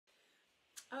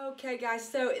Okay guys,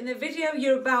 so in the video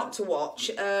you're about to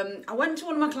watch, I went to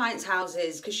one of my clients'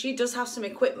 houses because she does have some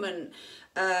equipment,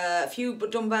 a few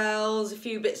dumbbells, a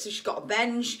few bits, she's got a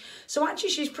bench, so actually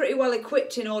she's pretty well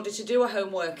equipped in order to do a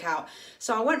home workout.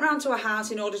 So I went round to her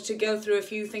house in order to go through a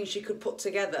few things she could put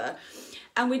together,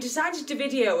 and we decided to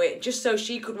video it just so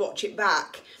she could watch it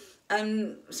back,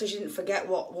 and so she didn't forget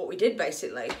what we did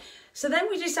basically. So then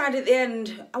we decided at the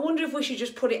end, I wonder if we should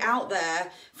just put it out there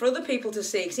for other people to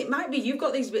see, because it might be you've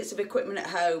got these bits of equipment at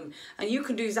home and you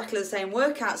can do exactly the same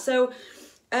workout. So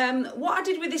what I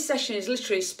did with this session is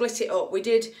literally split it up. We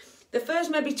did the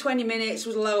first maybe 20 minutes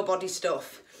was lower body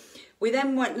stuff. We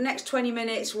then went the next 20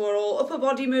 minutes were all upper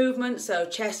body movements, so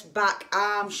chest, back,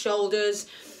 arms, shoulders.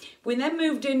 We then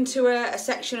moved into a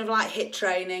section of like HIIT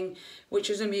training, which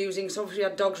was amusing, so obviously we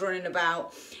had dogs running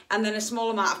about, and then a small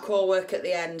amount of core work at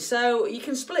the end. So you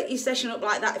can split your session up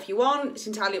like that if you want, it's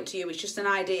entirely up to you, it's just an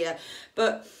idea.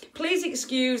 But please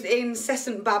excuse the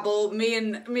incessant babble, me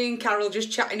and Carol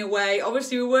just chatting away.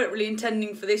 Obviously we weren't really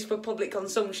intending for this for public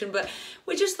consumption, but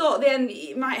we just thought at the end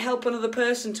it might help another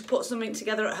person to put something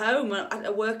together at home,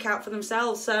 a workout for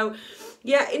themselves. So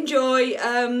yeah, enjoy.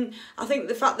 I think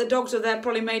the fact the dogs are there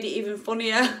probably made it even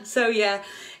funnier. So yeah,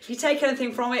 if you take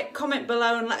anything from it, comment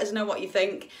below and let us know what you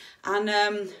think. And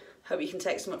hope you can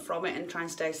take something from it and try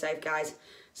and stay safe, guys.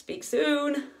 Speak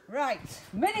soon. Right,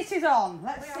 minute is on.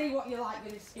 Let's see what you like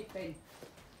with this skipping.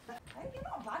 Hey, you're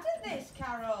not bad at this,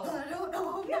 Carol. I don't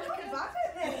know. You're not bad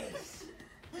at this.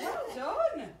 Well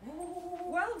done.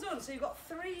 Well done. So you've got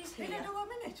threes here. Can I do a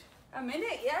minute? A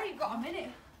minute, yeah, you've got a minute.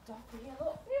 Dog here,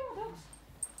 look. Here, dogs.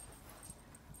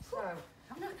 So,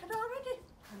 I'm knackered already.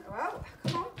 well,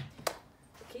 come on.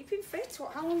 Keeping fit.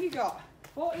 How long you got?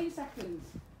 14 seconds.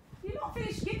 You're not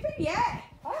finished skipping yet.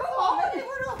 Oh, Come on.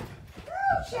 we're up.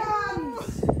 No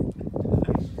chance.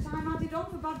 Time added on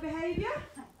for bad behaviour.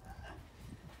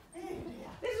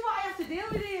 This is what I have to deal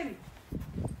with, Ian.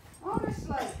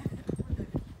 Honestly.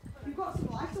 You've got some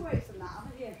lighter weights than that,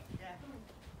 haven't you? Yeah.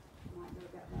 Might go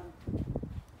get them.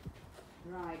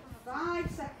 Right,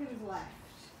 5 seconds left.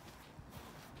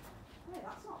 Hey,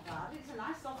 that's not bad. It's a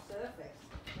nice soft surface.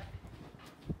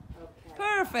 Okay.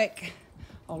 Perfect.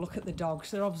 Oh, look at the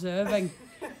dogs. They're observing.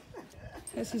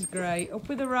 This is great. Up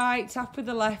with the right, tap with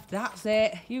the left. That's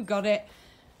it. You got it.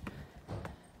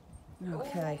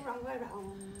 Okay. Oh, wrong way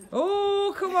round.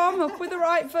 Oh, come on. Up with the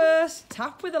right first.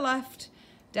 Tap with the left.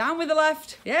 Down with the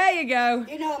left. There you go.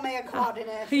 You know me, a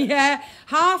coordinator. Yeah.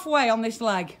 Halfway on this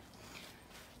leg.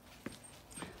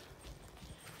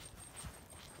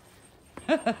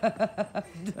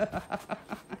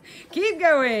 Keep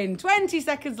going. 20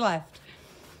 seconds left.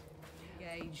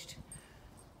 Engaged.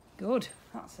 Good.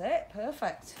 That's it.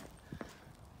 Perfect.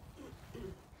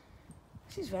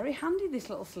 This is very handy, this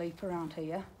little sleep around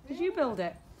here. Did you build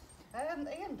it? Ian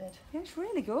did. Yeah, it's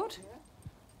really good.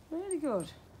 Yeah. Really good.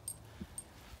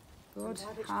 Good.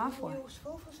 Halfway.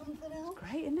 Useful for something else.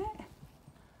 Great, isn't it?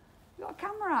 You got a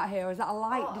camera out here, or is that a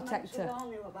light detector? I meant to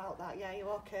warn you about that. Yeah, you're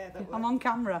okay. I'm on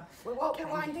camera. We won't be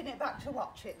winding it back to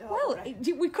watch it, though. Well,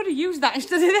 we could have used that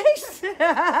instead of this.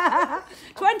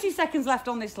 20 seconds left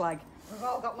on this leg. We've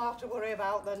all got more to worry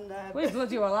about than... We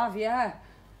bloody well have, yeah.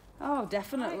 Oh,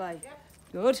 definitely. Right, yep.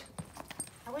 Good.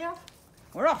 Are we off?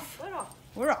 We're off. We're off.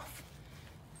 We're off.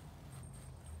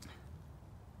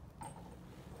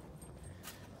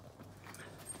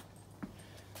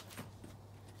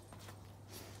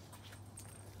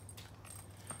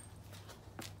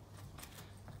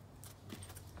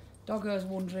 Doggo's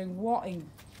wondering, what in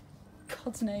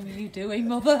God's name are you doing,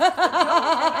 Mother? In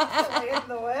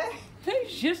the way.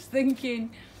 He's just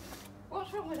thinking.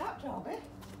 What's wrong with that, Toby?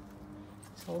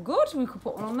 It's all good. We could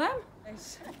put one on them.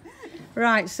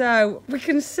 Right, so we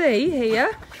can see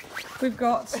here we've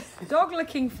got dog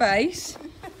licking face.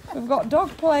 We've got dog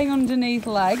playing underneath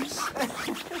legs.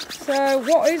 So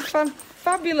what is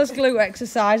fabulous glute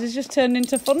exercise has just turned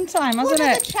into fun time, hasn't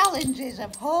One of it? the challenges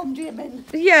of home gymming.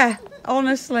 Yeah,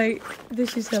 honestly,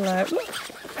 this is hilarious. Look,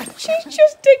 she's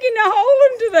just digging a hole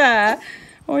under there.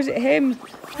 Or is it him?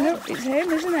 No, it's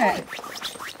him, isn't it?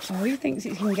 Oh, he thinks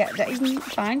he can get that. He can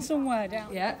find somewhere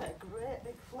down. Yeah. A great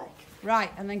big flick.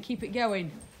 Right, and then keep it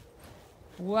going.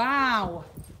 Wow.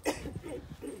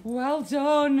 Well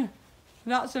done.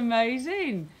 That's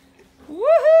amazing.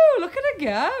 Woohoo! Look at her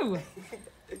go.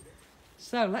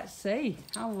 So let's see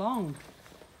how long.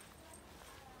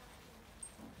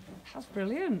 That's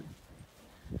brilliant.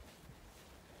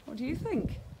 What do you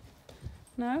think?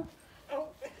 No? Oh.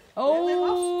 Oh. Nearly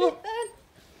lost it then.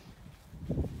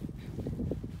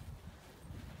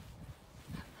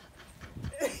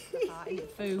 Can't eat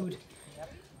food.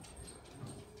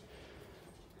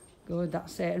 Good,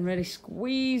 that's it. And really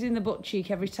squeeze in the butt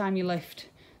cheek every time you lift.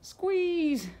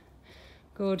 Squeeze.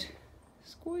 Good.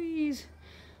 Squeeze.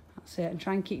 That's it. And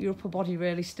try and keep your upper body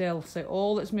really still. So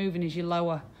all that's moving is your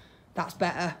lower. That's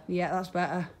better. Yeah, that's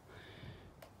better.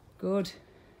 Good.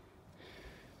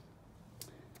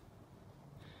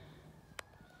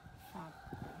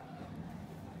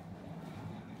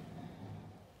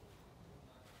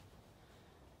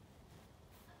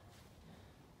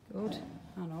 Good.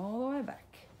 And all the way back.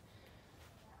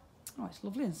 Oh, it's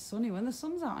lovely and sunny when the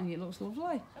sun's out and it looks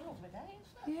lovely. It's a lovely day,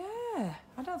 isn't it? Yeah.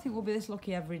 I don't think we'll be this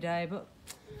lucky every day, but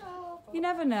No, but you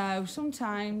never know.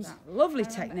 Sometimes. Lovely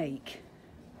technique.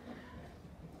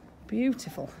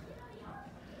 Beautiful.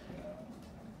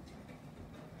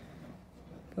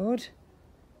 Good.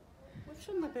 we've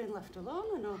suddenly been left alone,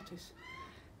 I notice.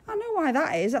 I know why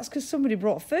that is. That's because somebody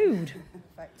brought food.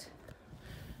 Perfect.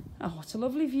 Oh, what a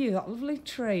lovely view. That lovely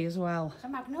tree as well. It's a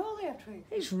magnolia tree.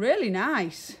 It's really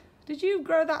nice. Did you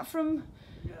grow that from...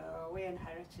 No, we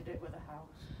inherited it with a house.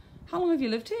 How long have you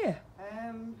lived here?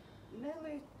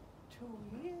 Nearly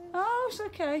 2 years. Oh, it's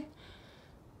okay.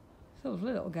 It's a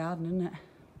lovely little garden, isn't it?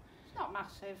 It's not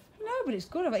massive. No, but it's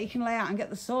good. I bet you can lay out and get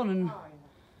the sun and... Oh,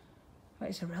 But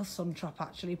it's a real sun trap,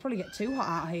 actually. You probably get too hot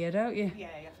out here, don't you? yeah.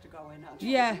 Yeah, you have to go in.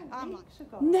 Yeah. Weeks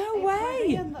ago. No It was way.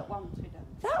 Ian that wanted it.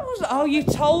 That was... Oh, you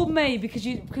told me because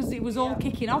it was all Yeah.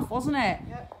 kicking off, wasn't it?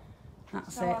 Yep.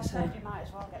 That's So I it. So said you might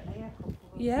as well get me a couple of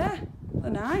them. yeah,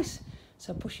 they're nice.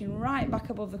 So pushing right back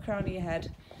above the crown of your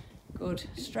head. Good.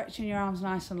 Stretching your arms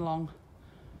nice and long.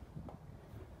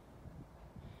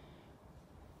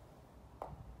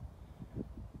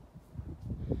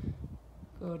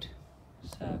 Good.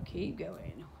 So keep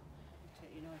going.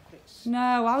 You know, if it's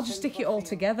No, I'll just stick it all simple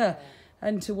for you. together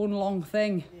into one long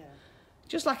thing. Yeah.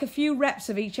 Just like a few reps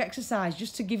of each exercise,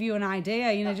 just to give you an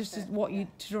idea, you know, That's just it, what yeah. you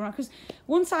to run. Because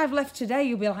once I've left today,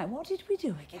 you'll be like, what did we do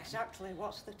again? Exactly.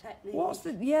 What's the technique? What's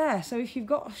the... Yeah, so if you've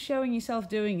got showing yourself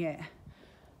doing it,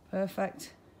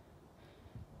 perfect.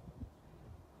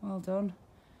 Well done.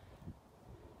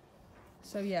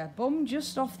 So yeah, bum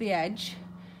just off the edge.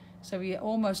 So you're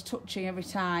almost touching every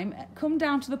time. Come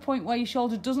down to the point where your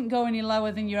shoulder doesn't go any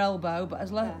lower than your elbow, but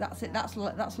as low, Yeah, that's it,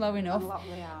 yeah. that's low enough. And lock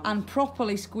the arms. And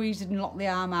properly squeeze it and lock the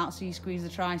arm out so you squeeze the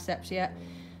triceps, yeah.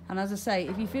 And as I say,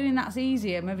 if you're feeling that's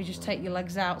easier, maybe just take your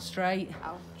legs out straight.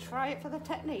 I'll try it for the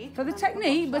technique. For the and then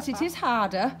technique, watch but that it is back.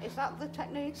 harder. Is that the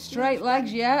technique? Straight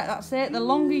legs, yeah, that's it. The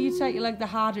longer you take your leg, the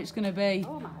harder it's going to be.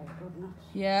 Oh my goodness.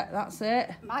 Yeah, that's it.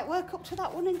 Might work up to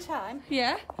that one in time.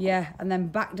 Yeah. Yeah, and then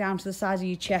back down to the size of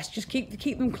your chest. Just keep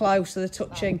them close so they're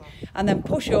touching. And then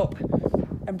push up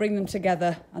and bring them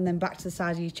together and then back to the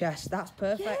size of your chest. That's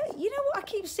perfect. Yeah, you know what? I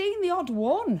keep seeing the odd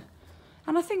one.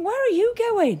 And I think, where are you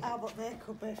going? Oh, but they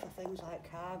could be for things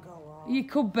like cargo or... You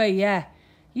could be, yeah.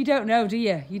 You don't know, do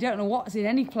you? You don't know what's in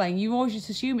any plane. You always just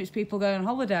assume it's people going on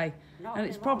holiday. Not And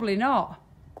it's anymore. probably not.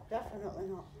 Definitely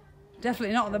not.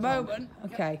 Definitely not at the moment.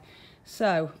 Okay,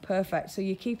 so perfect. So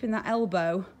you're keeping that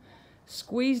elbow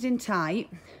squeezed in tight.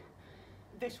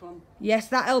 This one. Yes,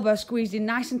 that elbow squeezed in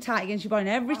nice and tight against your body. And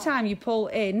every Oh. time you pull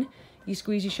in, you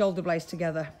squeeze your shoulder blades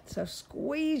together. So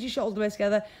squeeze your shoulder blades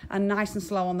together and nice and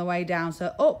slow on the way down. So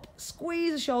up,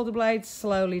 squeeze the shoulder blades,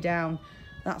 slowly down.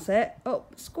 That's it.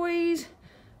 Up, squeeze,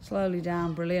 slowly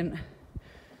down. Brilliant.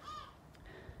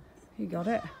 You got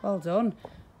it. Well done.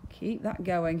 Keep that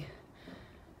going.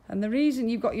 And the reason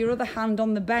you've got your other hand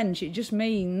on the bench, it just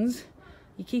means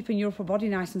you're keeping your upper body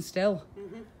nice and still.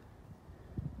 Mm-hmm.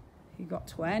 You've got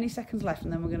 20 seconds left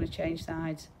and then we're going to change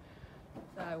sides.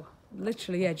 So,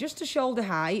 literally, yeah, just to shoulder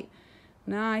height.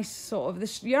 Nice, sort of,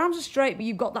 this. Your arms are straight, but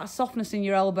you've got that softness in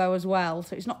your elbow as well.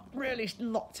 So it's not really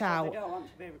locked So out. they don't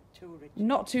want to be too rigid.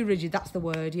 Not too rigid, that's the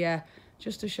word, yeah.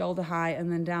 Just to shoulder height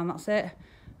and then down, that's it.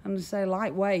 And to say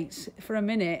light weights, for a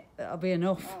minute, that'll be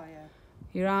enough. Oh, yeah.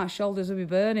 Your arms, shoulders will be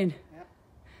burning. Yep.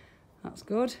 That's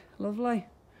good, lovely.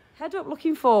 Head up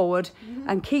looking forward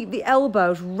and keep the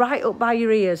elbows right up by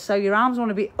your ears. So your arms want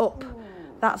to be up.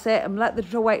 That's it. And let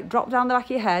the weight drop down the back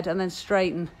of your head and then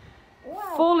straighten.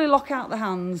 Wow. Fully lock out the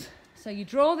hands. So you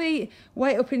draw the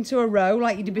weight up into a row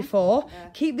like you did before. Yeah.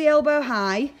 Keep the elbow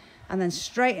high and then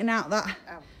straighten out that.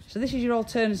 Ouch. So this is your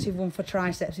alternative one for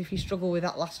triceps if you struggle with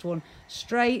that last one.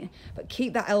 Straight, but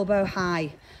keep that elbow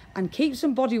high. And keep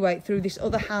some body weight through this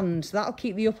other hand. So that'll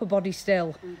keep the upper body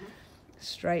still.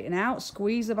 Straighten out,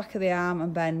 squeeze the back of the arm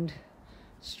and bend.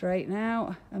 Straighten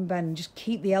out and bend. Just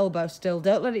keep the elbow still.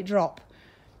 Don't let it drop.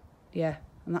 Yeah,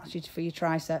 and that's for your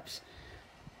triceps.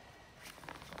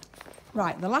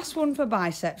 Right, the last one for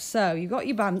biceps. So you've got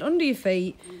your band under your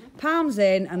feet, palms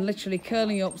in and literally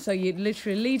curling up. So you're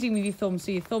literally leading with your thumbs.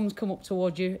 So your thumbs come up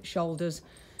towards your shoulders.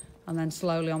 and then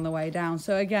slowly on the way down.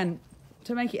 So again,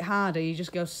 to make it harder, you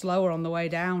just go slower on the way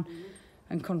down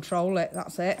and control it.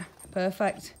 That's it.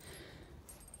 Perfect.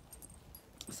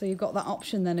 So you've got that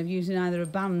option then of using either a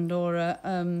band or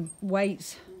a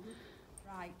weights.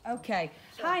 Right, okay.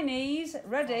 High knees,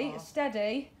 ready,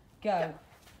 steady, go.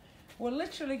 We're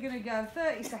literally going to go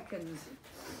 30 seconds.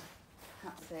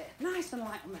 That's it. Nice and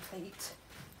light on the feet.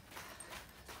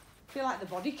 I feel like the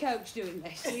body coach doing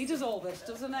this. He does all this,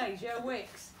 doesn't he? Joe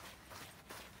Wicks.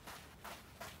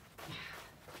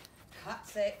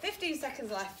 That's it. 15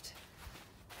 seconds left.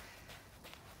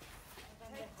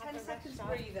 10 seconds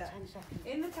breather. 10 seconds.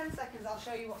 In the 10 seconds, I'll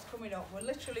show you what's coming up. We're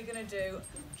literally going to do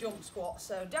jump squat.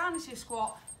 So down is your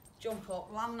squat, jump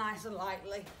up, land nice and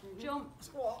lightly. Jump,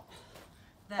 squat.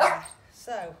 There.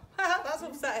 So, that's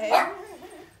upset him.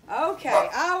 Okay,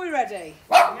 are we ready?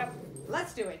 Yep.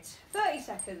 Let's do it. 30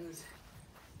 seconds.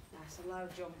 Nice and low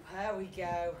jump. There we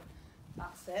go.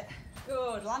 That's it.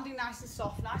 Good. Landing nice and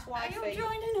soft. Nice wide feet. Are you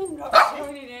joining in, Roxy?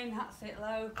 Joining in. That's it.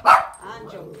 Low.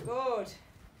 And jump. Good.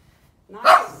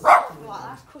 Nice. Like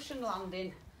nice cushion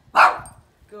landing.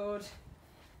 Good.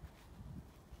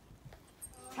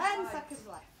 10 seconds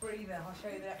left. Breather. I'll show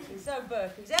you the next thing. So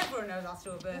burpees. Everyone knows how to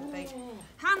do a burpee.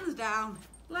 Hands down.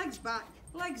 Legs back.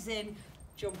 Legs in.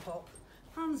 Jump up.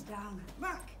 Hands down.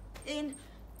 Back. In.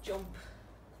 Jump.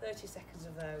 30 seconds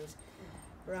of those.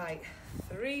 Right.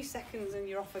 3 seconds and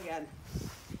you're off again.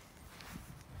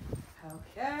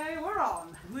 Okay, we're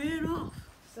on. We're off.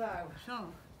 So,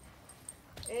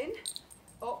 in,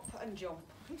 up and jump.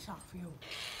 It's off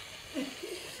you.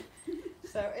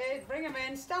 So in, bring them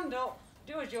in, stand up,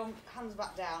 do a jump, hands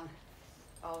back down.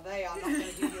 Oh, they are not going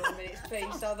to give you a minute's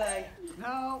peace, are they?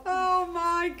 No. Oh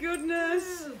my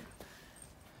goodness.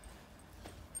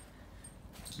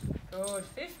 Good,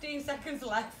 15 seconds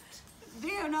left. Do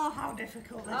you know how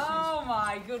difficult this Oh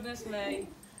my goodness me.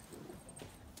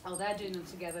 Oh, they're doing them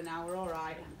together now, we're all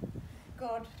right. is?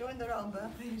 God, doing their own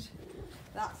burpees.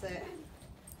 That's it.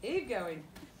 Keep going.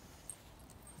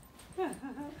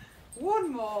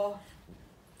 One more.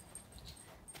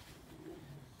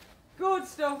 Good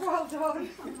stuff, well done.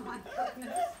 Oh my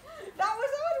goodness. That was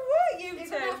hard work, you You're two.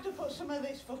 going to have to put some of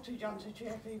this footage on to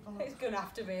cheer people up. It's going to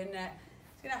have to be, isn't it?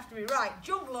 It's going to have to be. Right,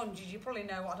 jump lunges, you probably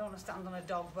know I don't want to stand on a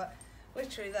dog, but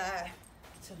literally there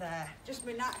to there. Just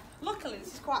be nice. Luckily,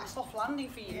 this is quite a soft landing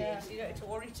for your Yeah. knees, so you don't have to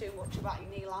worry too much about your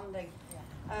knee landing.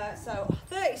 So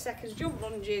 30 seconds, jump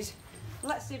lunges.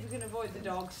 Let's see if we can avoid the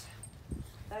dogs.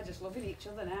 They're just loving each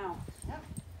other now. Yep.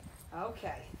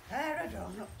 Okay. Pair of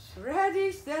donuts.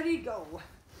 Ready, steady, go.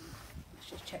 Let's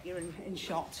just check you're in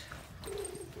shot.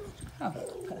 Oh,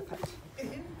 perfect.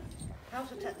 How's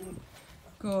the technique?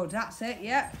 Good, that's it,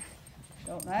 yep.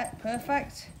 Shot there,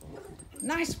 perfect.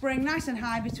 Nice spring, nice and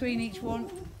high between each one.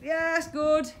 Yes,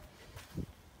 good.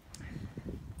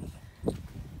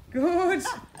 Good.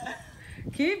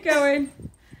 Keep going.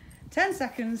 10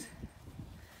 seconds.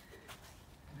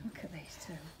 Look at these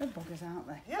two. They're buggers, aren't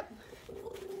they? Yep.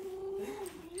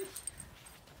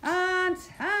 And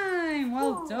time.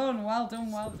 Well done, well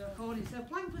done, well done. Good. So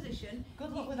plank position.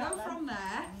 Good luck You with go that then. from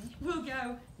there. We'll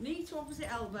go knee to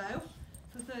opposite elbow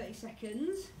for 30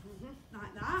 seconds,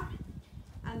 like that.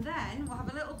 And then we'll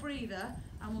have a little breather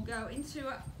and we'll go into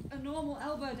a normal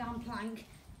elbow down plank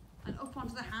and up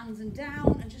onto the hands and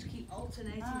down and just keep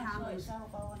alternating So hands. it's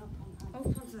elbow and up on Up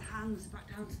onto the hands,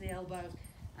 back down to the elbows.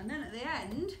 And then at the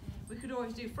end, we could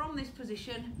always do from this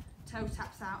position, toe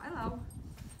taps out, hello.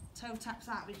 Toe taps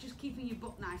out, but it's just keeping your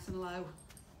butt nice and low.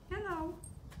 Hello.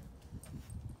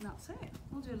 That's it.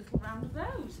 We'll do a little round of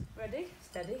those. Ready,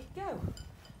 steady, go.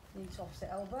 Knee to opposite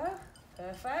elbow.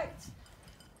 Perfect.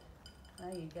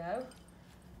 There you go.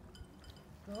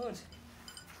 Good.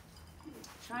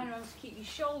 Try and remember to keep your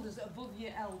shoulders above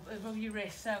your above your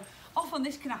wrist. So often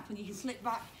this can happen. You can slip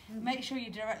back. Make sure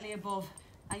you're directly above,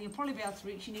 and you'll probably be able to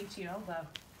reach your knee to your elbow.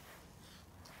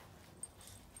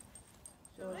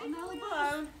 And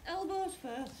elbows. Elbows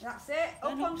first. That's it. Up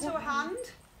Then up onto to a hand.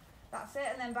 That's it,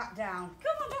 and then back down.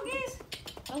 Come on, doggies.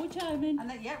 Are we timing? And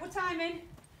then, yeah, we're timing.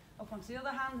 Up onto the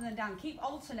other hand and then down. Keep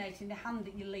alternating the hand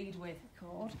that you lead with.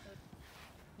 Good.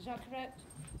 Is that correct?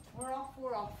 We're off,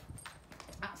 we're off.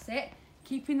 That's it.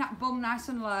 Keeping that bum nice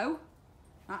and low.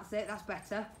 That's it, that's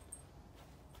better.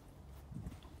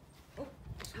 Oh,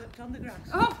 slipped on the grass.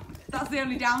 Oh, that's the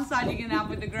only downside you're going to have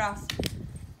with the grass.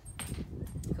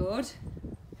 Good.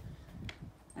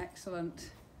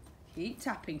 Excellent. Keep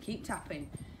tapping, keep tapping.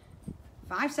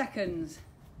 5 seconds.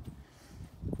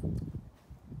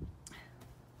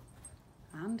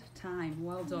 And time,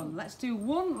 well done. Let's do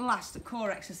one last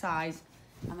core exercise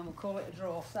and then we'll call it a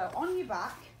draw. So on your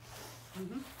back,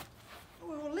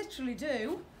 we will literally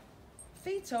do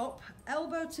feet up,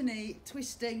 elbow to knee,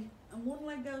 twisting, and one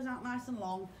leg goes out nice and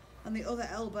long, and the other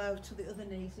elbow to the other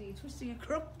knee. So you're twisting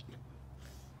across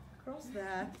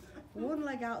there, one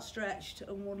leg outstretched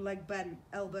and one leg bent,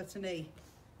 elbow to knee.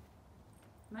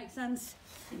 Make sense?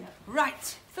 Yeah.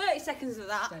 Right, 30 seconds of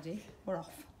that. Steady, we're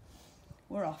off.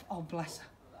 We're off. Oh, bless her.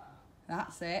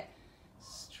 That's it.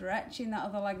 Stretching that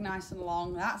other leg nice and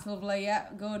long. That's lovely, yeah,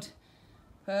 good.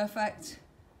 Perfect.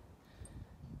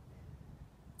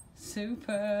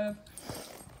 Superb.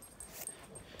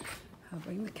 I'll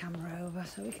bring the camera over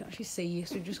so we can actually see you.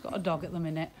 So we've just got a dog at the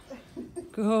minute.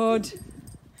 Good.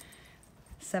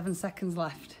 7 seconds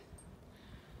left.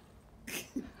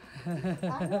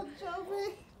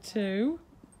 2,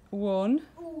 1,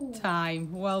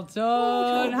 time. Well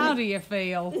done. How do you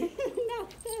feel?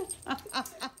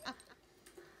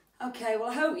 Okay, well,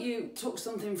 I hope you took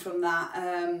something from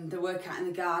that, the workout in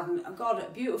the garden. I've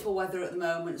got beautiful weather at the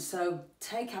moment, so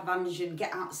take advantage and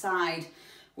get outside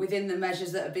within the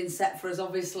measures that have been set for us,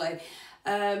 obviously.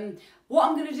 What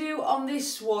I'm going to do on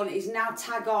this one is now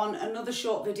tag on another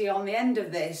short video on the end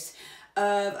of this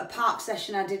of a park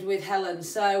session I did with Helen.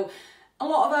 So a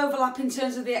lot of overlap in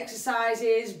terms of the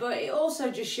exercises, but it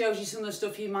also just shows you some of the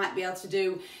stuff you might be able to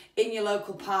do in your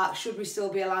local park, should we still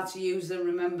be allowed to use them.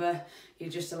 Remember, you're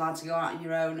just allowed to go out on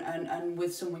your own and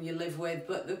with someone you live with,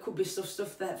 but there could be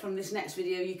stuff that from this next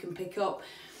video you can pick up.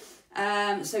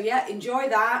 So yeah, enjoy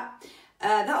that.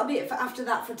 That'll be it for after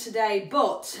that for today,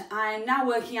 but I'm now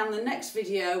working on the next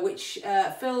video, which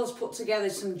Phil's put together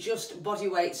some just body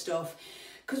weight stuff,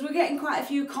 because we're getting quite a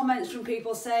few comments from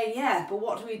people saying, yeah, but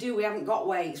what do? We haven't got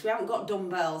weights, we haven't got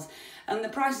dumbbells, and the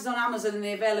prices on Amazon and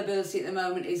the availability at the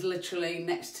moment is literally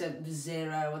next to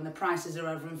zero, and the prices are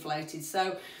overinflated.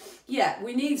 So yeah,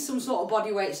 we need some sort of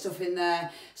body weight stuff in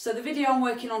there. So the video I'm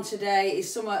working on today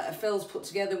is some Phil's put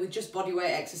together with just body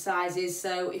weight exercises.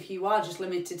 So if you are just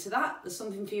limited to that, there's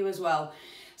something for you as well.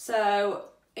 So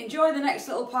enjoy the next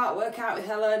little part workout with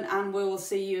Helen, and we will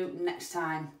see you next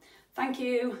time. Thank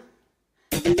you.